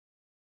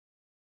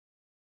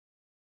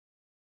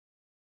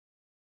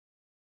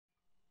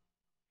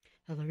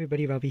Hello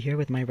everybody, Robbie here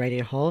with my Rite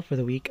Aid haul for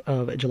the week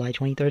of July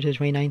 23rd to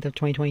 29th of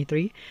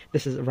 2023.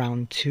 This is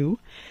round 2.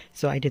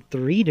 So I did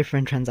 3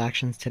 different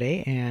transactions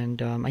today and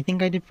I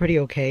think I did pretty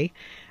okay.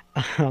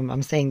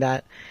 I'm saying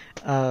that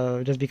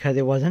just because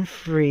it wasn't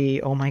free.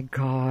 Oh my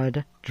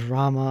god,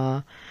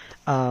 drama.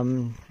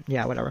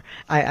 Yeah, whatever.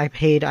 I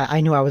paid,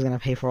 I knew I was going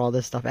to pay for all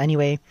this stuff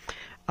anyway.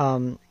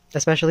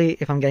 Especially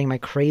if I'm getting my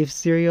Crave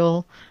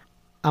cereal.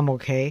 I'm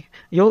okay.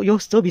 You'll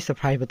still be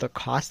surprised with the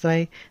cost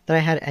that I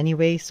had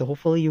anyway, so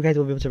hopefully you guys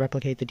will be able to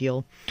replicate the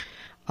deal.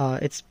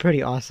 It's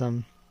pretty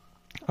awesome.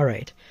 All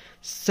right.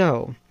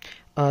 So,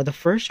 the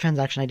first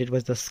transaction I did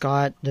was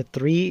the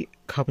 3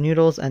 cup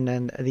noodles and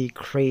then the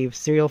Crave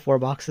cereal, 4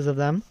 boxes of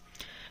them.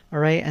 All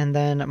right, and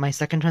then my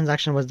second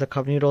transaction was the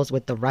cup noodles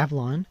with the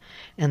Revlon,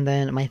 and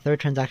then my third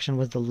transaction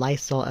was the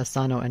Lysol,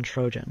 Asano, and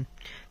Trojan.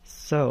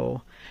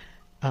 So,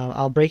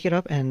 I'll break it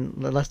up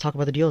and let's talk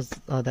about the deals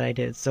that I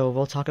did. So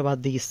we'll talk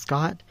about the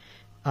Scott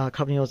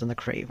cup noodles and the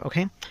Crave.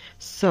 Okay,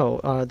 so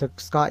the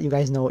Scott, you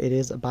guys know it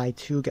is buy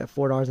 2 get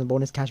 $4 in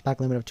bonus cashback,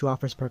 limit of 2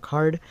 offers per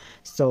card.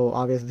 So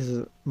obviously this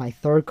is my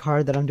third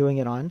card that I'm doing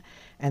it on,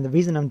 and the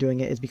reason I'm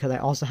doing it is because I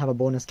also have a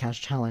bonus cash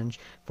challenge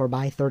for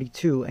buy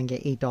 32 and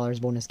get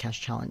 $8 bonus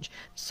cash challenge.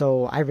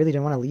 So I really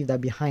didn't want to leave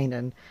that behind,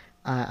 and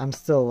I'm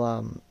still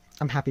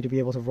I'm happy to be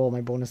able to roll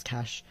my bonus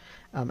cash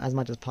as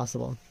much as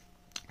possible.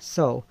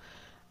 So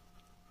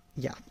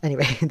yeah,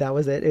 anyway, that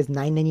was it. It's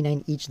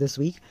 $9.99 each this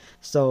week,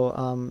 so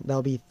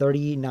that'll be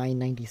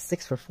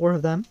 $39.96 for 4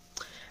 of them.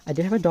 I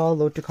did have a dollar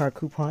load to car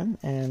coupon,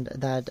 and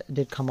that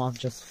did come off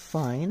just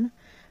fine.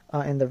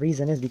 And the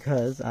reason is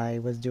because I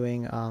was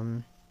doing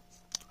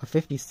a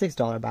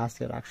 $56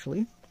 basket,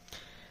 actually.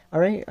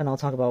 Alright, and I'll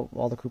talk about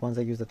all the coupons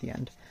I used at the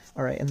end.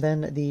 Alright, and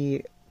then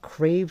the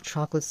Crave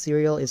chocolate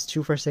cereal is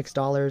 2 for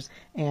 $6,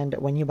 and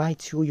when you buy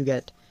 2, you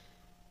get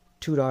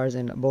 $2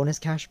 in bonus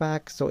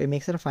cashback, so it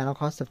makes it a final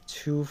cost of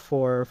 2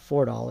 for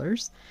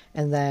 $4.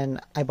 And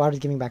then I bought it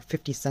giving back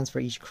 50 cents for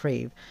each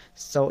Crave,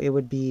 so it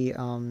would be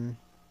 $2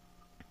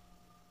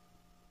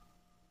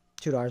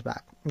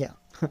 back. Yeah.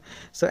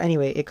 So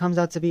anyway, it comes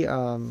out to be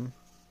what,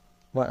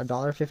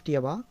 $1.50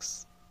 a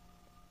box?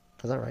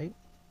 Is that right?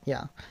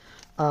 Yeah.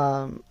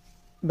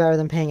 Better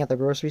than paying at the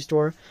grocery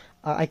store.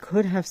 I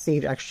could have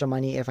saved extra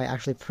money if I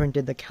actually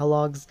printed the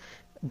Kellogg's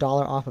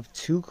dollar off of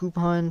 2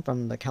 coupon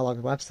from the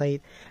Kellogg's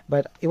website,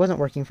 but it wasn't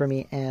working for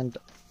me, and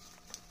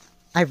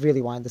I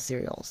really wanted the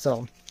cereal.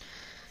 So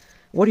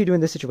what do you do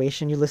in this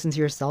situation? You listen to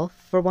yourself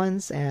for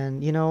once,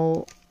 and you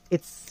know,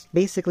 it's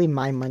basically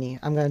my money.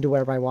 I'm gonna do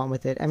whatever I want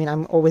with it. I mean,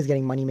 I'm always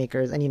getting money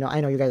makers, and you know,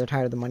 I know you guys are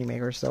tired of the money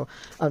makers, so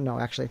no,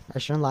 actually I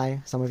shouldn't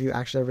lie. Some of you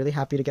actually are really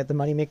happy to get the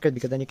money maker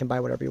because then you can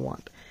buy whatever you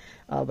want.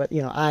 But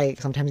you know, I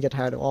sometimes get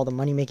tired of all the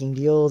money-making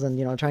deals and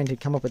you know trying to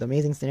come up with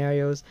amazing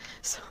scenarios.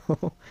 So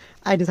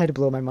I decided to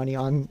blow my money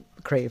on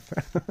Crave.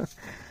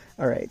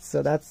 All right,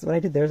 so that's what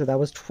I did there. So that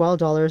was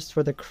 $12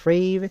 for the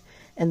Crave,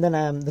 and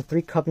then the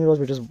 3 cup noodles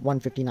were just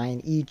 $1.59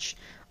 each.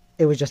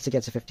 It was just to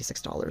get to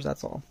 $56.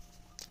 That's all.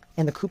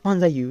 And the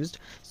coupons I used,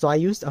 so I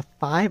used a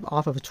 5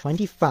 off of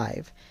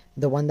 25,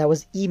 the one that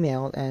was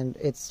emailed, and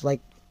it's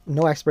like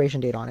no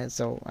expiration date on it.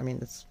 So I mean,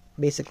 it's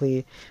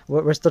basically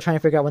we're still trying to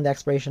figure out when the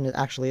expiration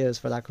actually is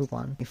for that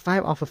coupon.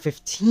 5 off of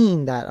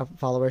 15 that a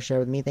follower shared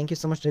with me. Thank you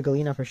so much to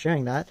Galena for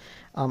sharing that.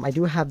 I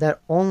do have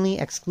that only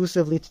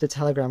exclusively to the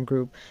Telegram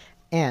group,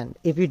 and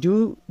if you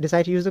do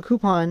decide to use the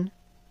coupon,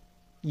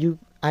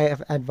 I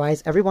have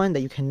advised everyone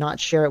that you cannot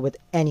share it with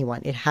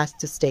anyone. It has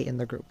to stay in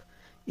the group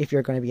if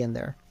you're going to be in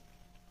there.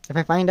 If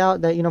I find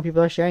out that you know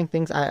people are sharing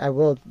things, I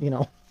will you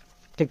know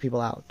kick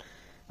people out.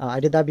 I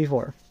did that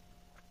before.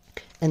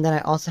 And then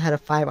I also had a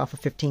 5 off of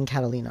 15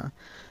 Catalina.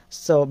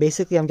 So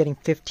basically I'm getting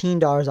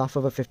 $15 off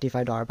of a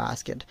 $55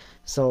 basket.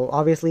 So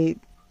obviously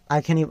I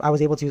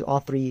was able to use all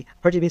 3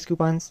 purchase-based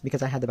coupons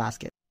because I had the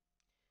basket.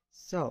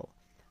 So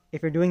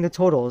if you're doing the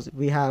totals,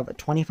 we have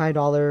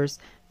 $25,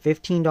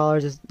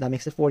 $15 that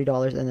makes it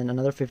 $40, and then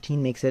another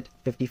 15 makes it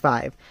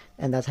 55,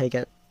 and that's how you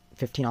get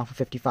 15 off of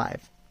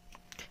 55.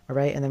 All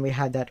right, and then we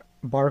had that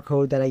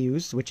barcode that I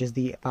used, which is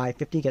the buy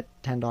 50 get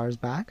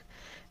 $10 back.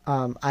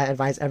 I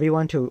advise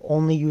everyone to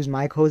only use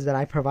my codes that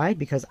I provide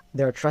because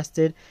they're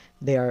trusted,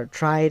 they are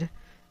tried.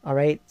 All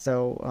right,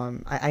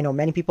 so I know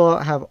many people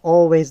have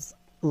always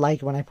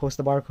liked when I post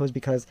the barcodes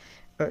because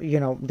you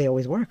know they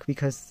always work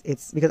because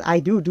I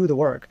do the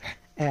work,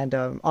 and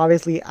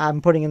obviously I'm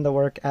putting in the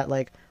work at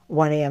like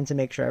 1 a.m. to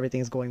make sure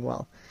everything is going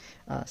well.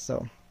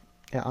 So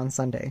yeah, on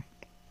Sunday.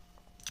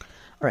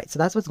 All right, so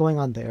that's what's going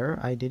on there.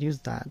 I did use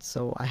that,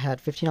 so I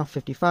had 15 off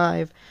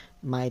 55,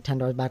 my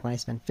 $10 back when I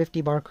spent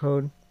 50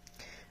 barcode.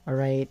 All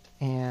right,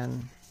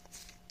 and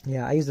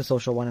yeah, I used the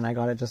social one and I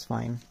got it just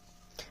fine.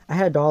 I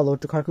had a dollar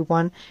load to card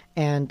coupon,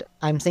 and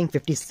I'm saying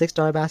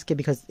 $56 basket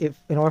because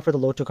in order for the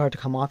load to card to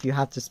come off, you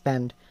have to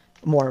spend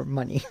more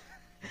money.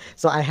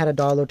 So I had a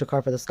dollar load to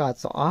card for the Scott,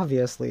 so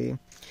obviously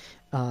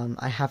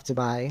I have to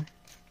buy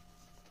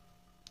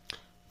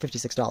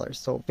 $56.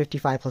 So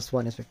 55 plus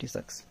 1 is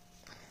 56.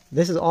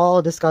 This is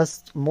all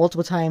discussed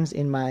multiple times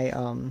in my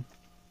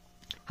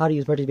how to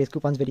use purchase-based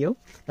coupons video.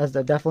 That's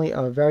definitely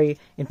a very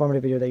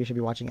informative video that you should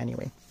be watching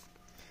anyway.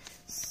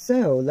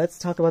 So let's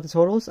talk about the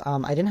totals.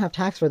 I didn't have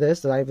tax for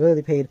this, so I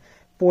really paid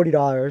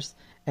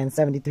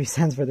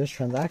 $40.73 for this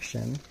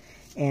transaction.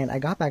 And I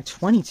got back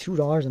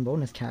 $22 in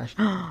bonus cash.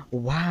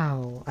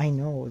 Wow, I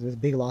know, it was a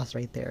big loss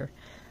right there.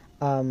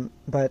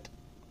 But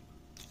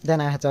then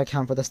I had to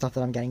account for the stuff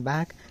that I'm getting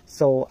back.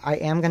 So I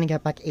am going to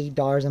get back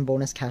 $8 in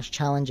bonus cash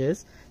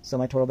challenges. So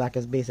my total back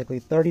is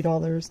basically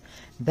 $30.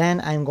 Then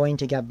I'm going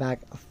to get back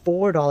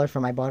 $4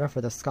 from Ibotta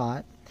for the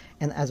Scott.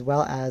 And as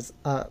well as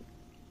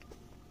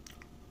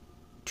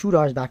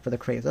 $2 back for the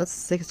Crave. So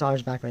that's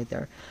 $6 back right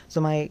there. So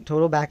my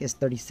total back is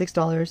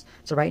 $36.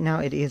 So right now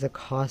it is a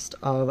cost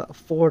of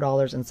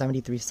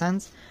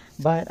 $4.73.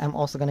 But I'm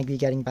also going to be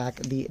getting back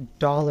the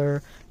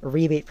dollar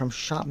rebate from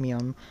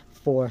Shopmium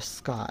for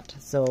Scott.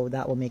 So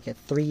that will make it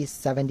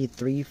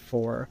 $3.73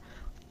 for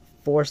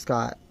 4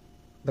 Scott,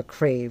 the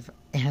Crave,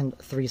 and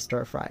 3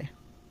 stir fry.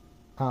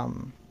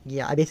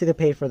 Yeah, I basically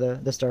paid for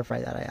the stir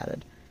fry that I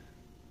added.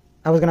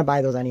 I was going to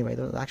buy those anyway.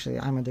 Those, actually,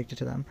 I'm addicted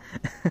to them.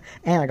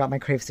 And I got my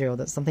Crave cereal.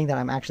 That's something that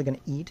I'm actually going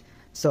to eat.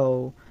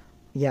 So,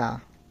 yeah.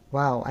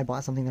 Wow, I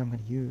bought something that I'm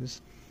going to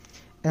use.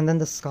 And then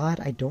the Scott,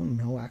 I don't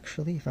know,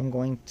 actually, if I'm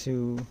going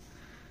to...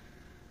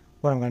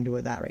 what I'm going to do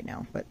with that right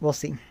now. But we'll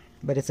see.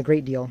 But it's a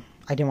great deal.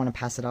 I didn't want to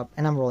pass it up.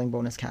 And I'm rolling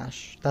bonus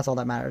cash. That's all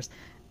that matters.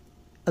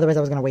 Otherwise,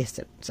 I was going to waste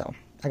it. So,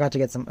 I got to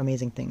get some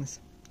amazing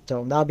things.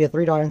 So, that'll be a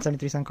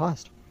 $3.73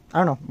 cost. I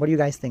don't know. What do you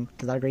guys think?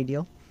 Is that a great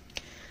deal?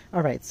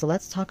 Alright, so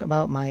let's talk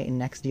about my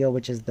next deal,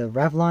 which is the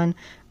Revlon.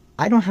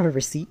 I don't have a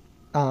receipt.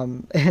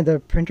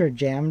 The printer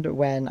jammed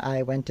when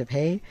I went to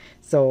pay,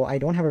 so I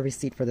don't have a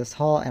receipt for this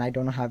haul, and I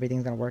don't know how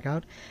everything's going to work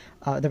out.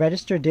 The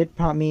register did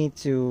prompt me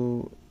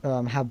to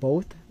have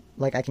both.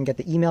 Like, I can get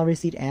the email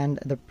receipt and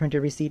the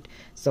printed receipt,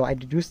 so I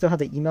do still have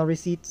the email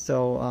receipt,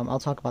 so I'll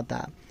talk about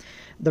that.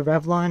 The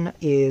Revlon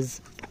is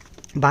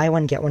buy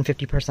one get one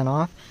 50%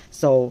 off,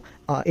 so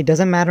it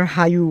doesn't matter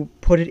how you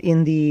put it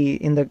in the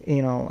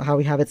you know, how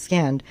we have it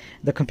scanned,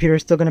 the computer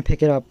is still going to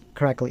pick it up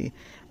correctly.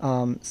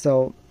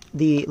 So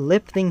the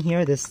lip thing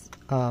here, this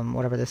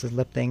whatever this is,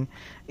 lip thing,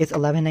 it's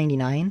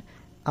 $11.99.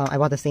 I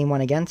bought the same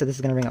one again, so this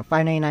is going to bring up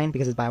 $5.99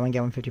 because it's buy one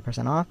get one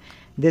 50% off.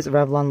 This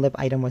Revlon lip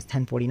item was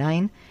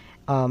 $10.49.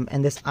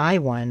 And this eye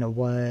one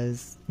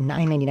was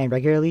 $9.99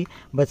 regularly,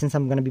 but since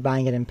I'm going to be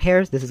buying it in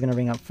pairs, this is going to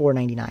bring up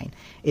 $4.99.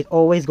 It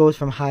always goes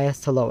from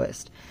highest to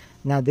lowest.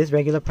 Now, this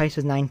regular price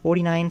was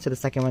 $9.49, so the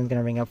second one is going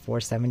to bring up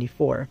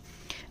 $4.74.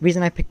 The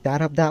reason I picked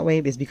that up that way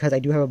is because I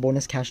do have a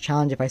bonus cash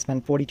challenge. If I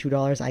spend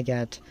 $42, I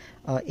get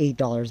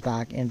 $8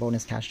 back in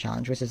bonus cash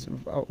challenge, which is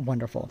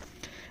wonderful.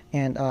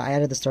 And I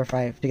added the stir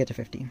fry to get to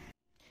 50.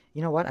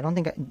 You know what? I don't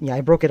think... yeah,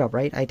 I broke it up,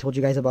 right? I told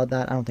you guys about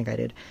that. I don't think I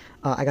did.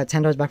 I got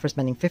 $10 back for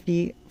spending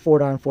 $50,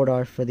 $4 and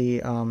 $4 for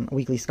the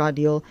weekly Scott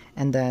deal,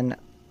 and then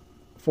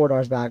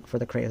 $4 back for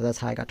the Crave. So that's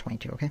how I got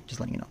 22, okay? Just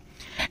letting you know.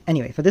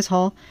 Anyway, for this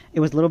haul, it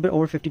was a little bit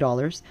over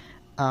 $50.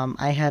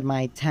 I had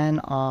my 10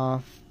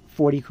 off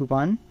 40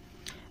 coupon,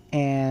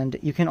 and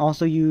you can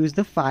also use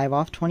the 5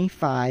 off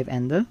 25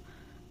 and the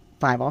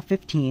 5 off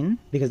 15,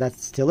 because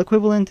that's still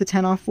equivalent to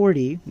 10 off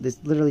 40. This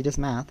is literally just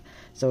math.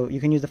 So you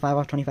can use the 5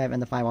 off 25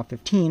 and the 5 off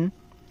 15,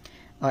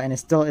 and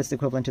it's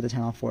equivalent to the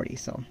 10 off 40.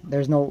 So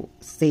there's no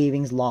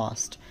savings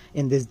lost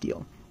in this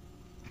deal.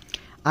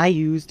 I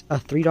used a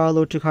 $3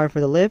 load to card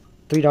for the lip,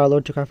 $3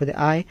 load to card for the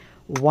eye,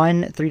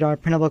 one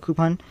 $3 printable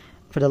coupon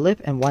for the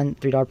lip, and one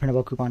 $3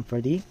 printable coupon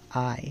for the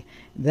eye.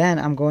 Then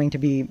I'm going to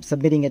be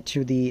submitting it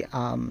to the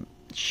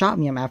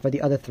Shopmium app for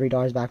the other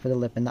 $3 back for the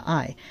lip and the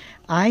eye.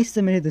 I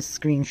submitted the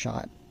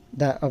screenshot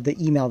of the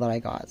email that I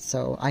got,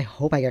 so I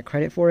hope I get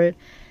credit for it.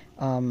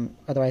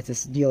 Otherwise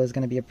this deal is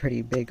going to be a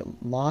pretty big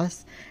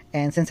loss.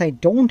 And since I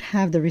don't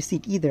have the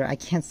receipt either, I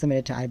can't submit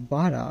it to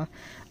Ibotta.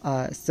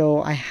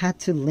 So I had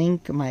to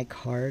link my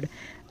card.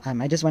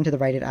 I just went to the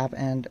Rite Aid app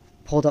and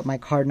pulled up my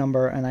card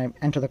number, and I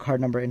entered the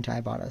card number into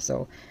Ibotta.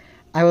 So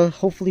I will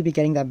hopefully be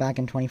getting that back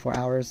in 24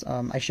 hours.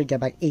 I should get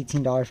back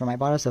 $18 from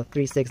Ibotta, so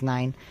 3, 6,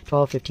 9,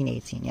 12, 15,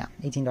 18. Yeah,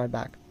 $18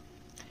 back.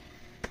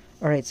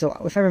 Alright, so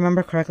if I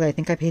remember correctly, I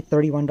think I paid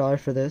 $31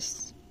 for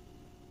this.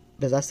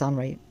 Does that sound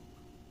right?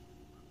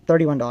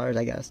 $31,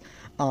 I guess.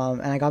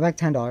 And I got back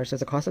 $10, so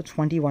it's a cost of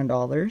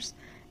 $21.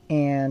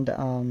 And,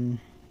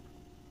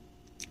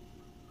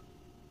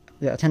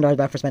 yeah, $10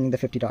 back for spending the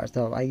 $50.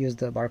 So I used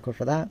the barcode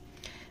for that.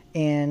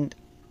 And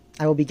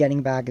I will be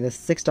getting back the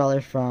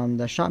 $6 from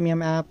the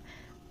Shopmium app.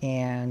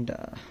 And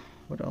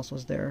what else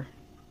was there?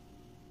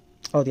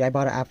 Oh, the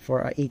Ibotta app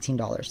for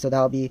 $18. So that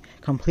will be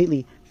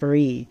completely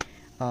free,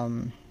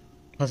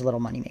 plus a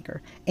little moneymaker.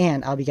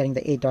 And I'll be getting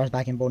the $8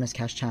 back in bonus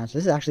cash challenge.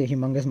 This is actually a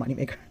humongous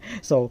moneymaker.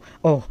 So,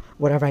 oh,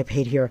 whatever I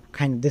paid here,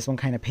 this one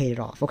kind of paid it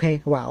off.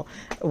 Okay, wow,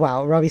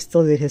 Robbie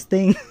still did his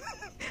thing,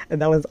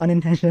 and that was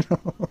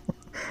unintentional.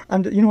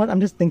 You know what? I'm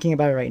just thinking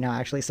about it right now,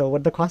 actually. So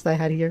what the cost I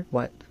had here?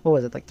 What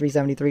was it, like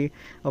 $3.73?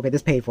 Okay,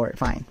 this paid for it.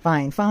 Fine.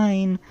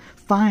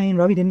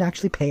 Robbie didn't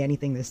actually pay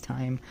anything this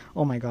time.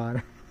 Oh my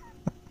god.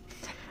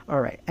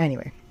 All right.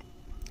 Anyway,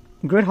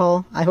 good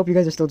haul. I hope you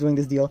guys are still doing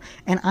this deal.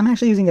 And I'm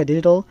actually using a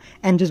digital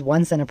and just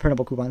 1 cent a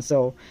printable coupon.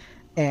 So,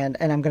 and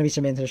I'm gonna be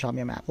submitting to the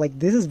ShopMe app. Like,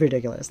 this is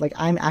ridiculous. Like,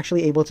 I'm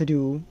actually able to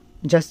do,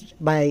 just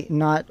by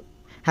not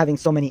having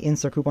so many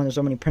insert coupons or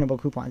so many printable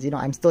coupons, you know,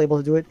 I'm still able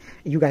to do it.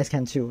 You guys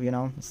can too, you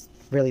know. It's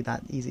really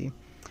that easy.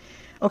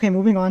 Okay,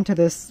 moving on to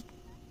this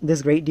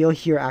great deal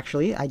here.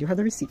 Actually, I do have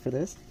the receipt for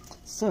this.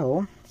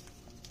 So,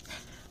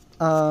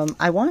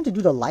 I wanted to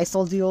do the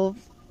Lysol deal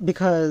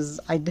because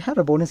I did have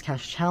a bonus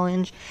cash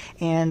challenge,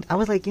 and I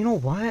was like, you know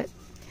what?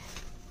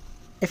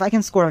 If I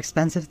can score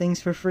expensive things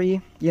for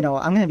free, you know,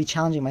 I'm going to be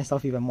challenging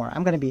myself even more.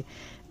 I'm going to be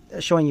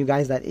showing you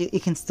guys that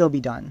it can still be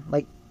done.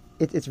 Like,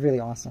 it's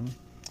really awesome.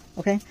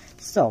 Okay,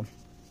 so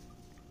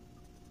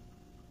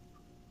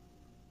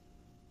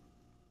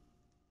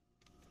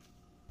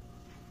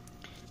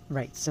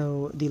right,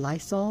 so the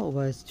Lysol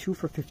was 2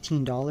 for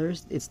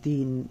 $15. It's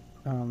the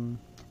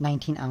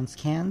 19-ounce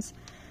cans.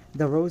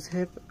 The rose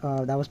hip,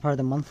 that was part of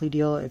the monthly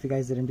deal. If you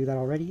guys didn't do that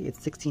already, it's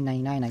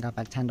 $16.99. I got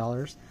back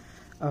 $10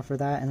 for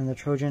that. And then the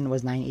Trojan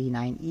was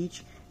 $9.89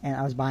 each, and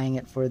I was buying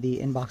it for the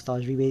inbox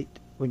dollars rebate.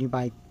 When you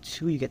buy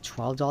 2, you get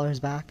 $12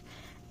 back,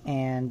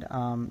 and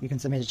you can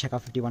submit to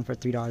checkout 51 for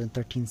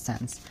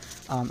 $3.13.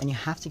 And you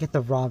have to get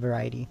the raw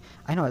variety.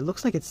 I know it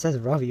looks like it says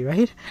Ravi,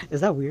 right?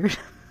 Is that weird?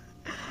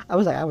 I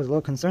was a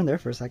little concerned there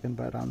for a second,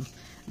 but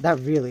that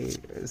really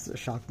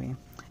shocked me.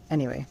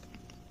 Anyway,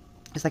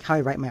 it's like how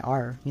I write my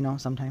R, you know,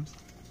 sometimes.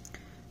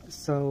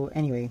 So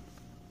anyway,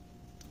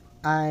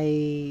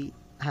 I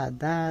had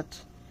that.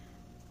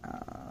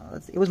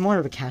 Let's see, it was more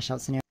of a cash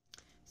out scenario.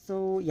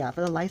 So yeah,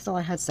 for the Lysol,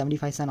 I had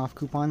 75% off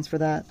coupons for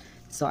that,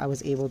 so I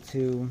was able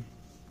to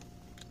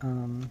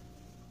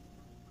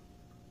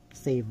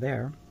save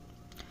there.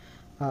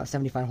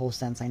 75 whole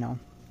cents, I know,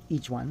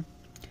 each one.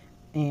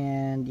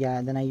 And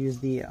yeah, then I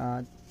used the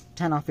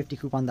 10 off 50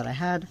 coupon that I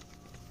had.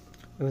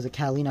 It was a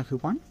Catalina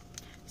coupon.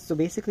 So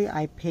basically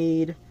I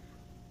paid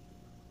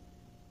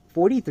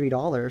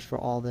 $43 for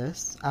all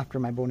this after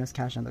my bonus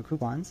cash and the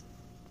coupons.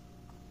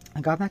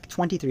 I got back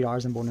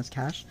 $23 in bonus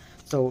cash.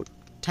 So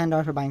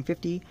 $10 for buying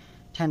 50,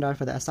 $10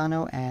 for the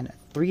Asano, and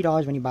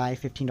 $3 when you buy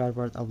 $15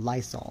 worth of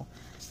Lysol.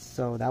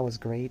 So that was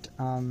great.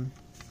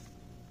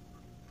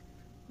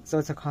 So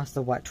it's a cost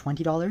of what,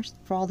 $20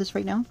 for all this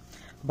right now?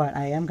 But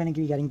I am going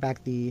to be getting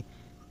back the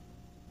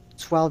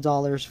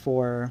 $12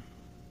 for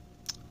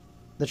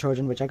the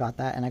Trojan, which I got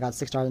that, and I got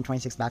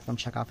 $6.26 back from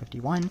checkout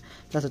 51. So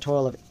that's a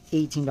total of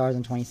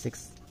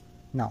 $18.26.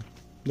 No,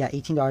 yeah,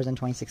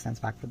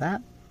 $18.26 back for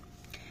that.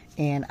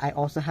 And I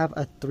also have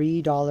a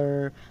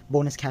 $3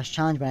 bonus cash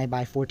challenge when I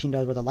buy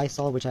 $14 worth of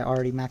Lysol, which I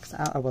already maxed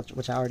out,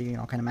 which I already, you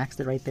know, kind of maxed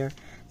it right there.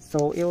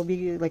 So it will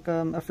be like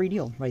a free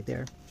deal right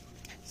there.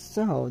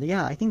 So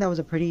yeah, I think that was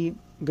a pretty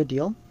good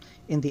deal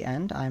in the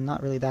end. I'm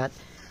not really that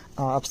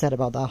upset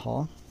about that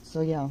haul.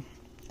 So yeah,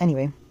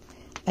 anyway,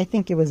 I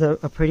think it was a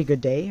pretty good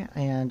day,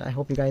 and I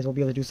hope you guys will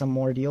be able to do some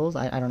more deals.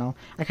 I don't know.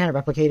 I kind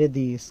of replicated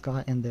the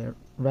Scott and the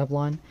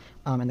Revlon,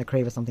 and the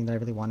Crave is something that I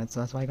really wanted, so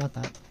that's why I got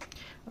that.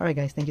 Alright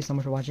guys, thank you so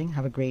much for watching.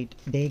 Have a great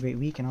day, great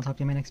week, and I'll talk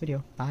to you in my next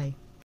video. Bye!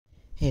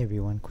 Hey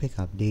everyone, quick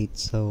update.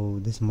 So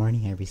this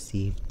morning I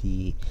received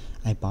the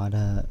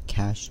Ibotta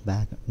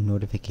cashback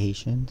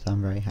notification, so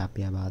I'm very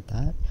happy about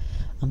that.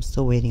 I'm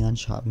still waiting on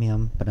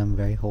ShopMe, but I'm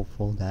very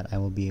hopeful that I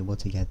will be able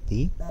to get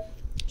the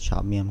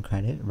ShopMe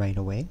credit right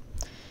away.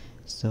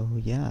 So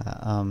yeah,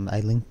 I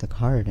linked the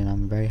card and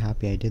I'm very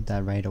happy I did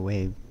that right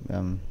away.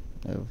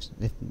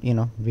 If, you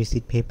know,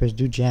 receipt papers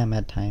do jam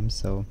at times,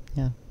 so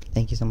yeah.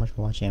 Thank you so much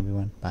for watching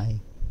everyone. Bye.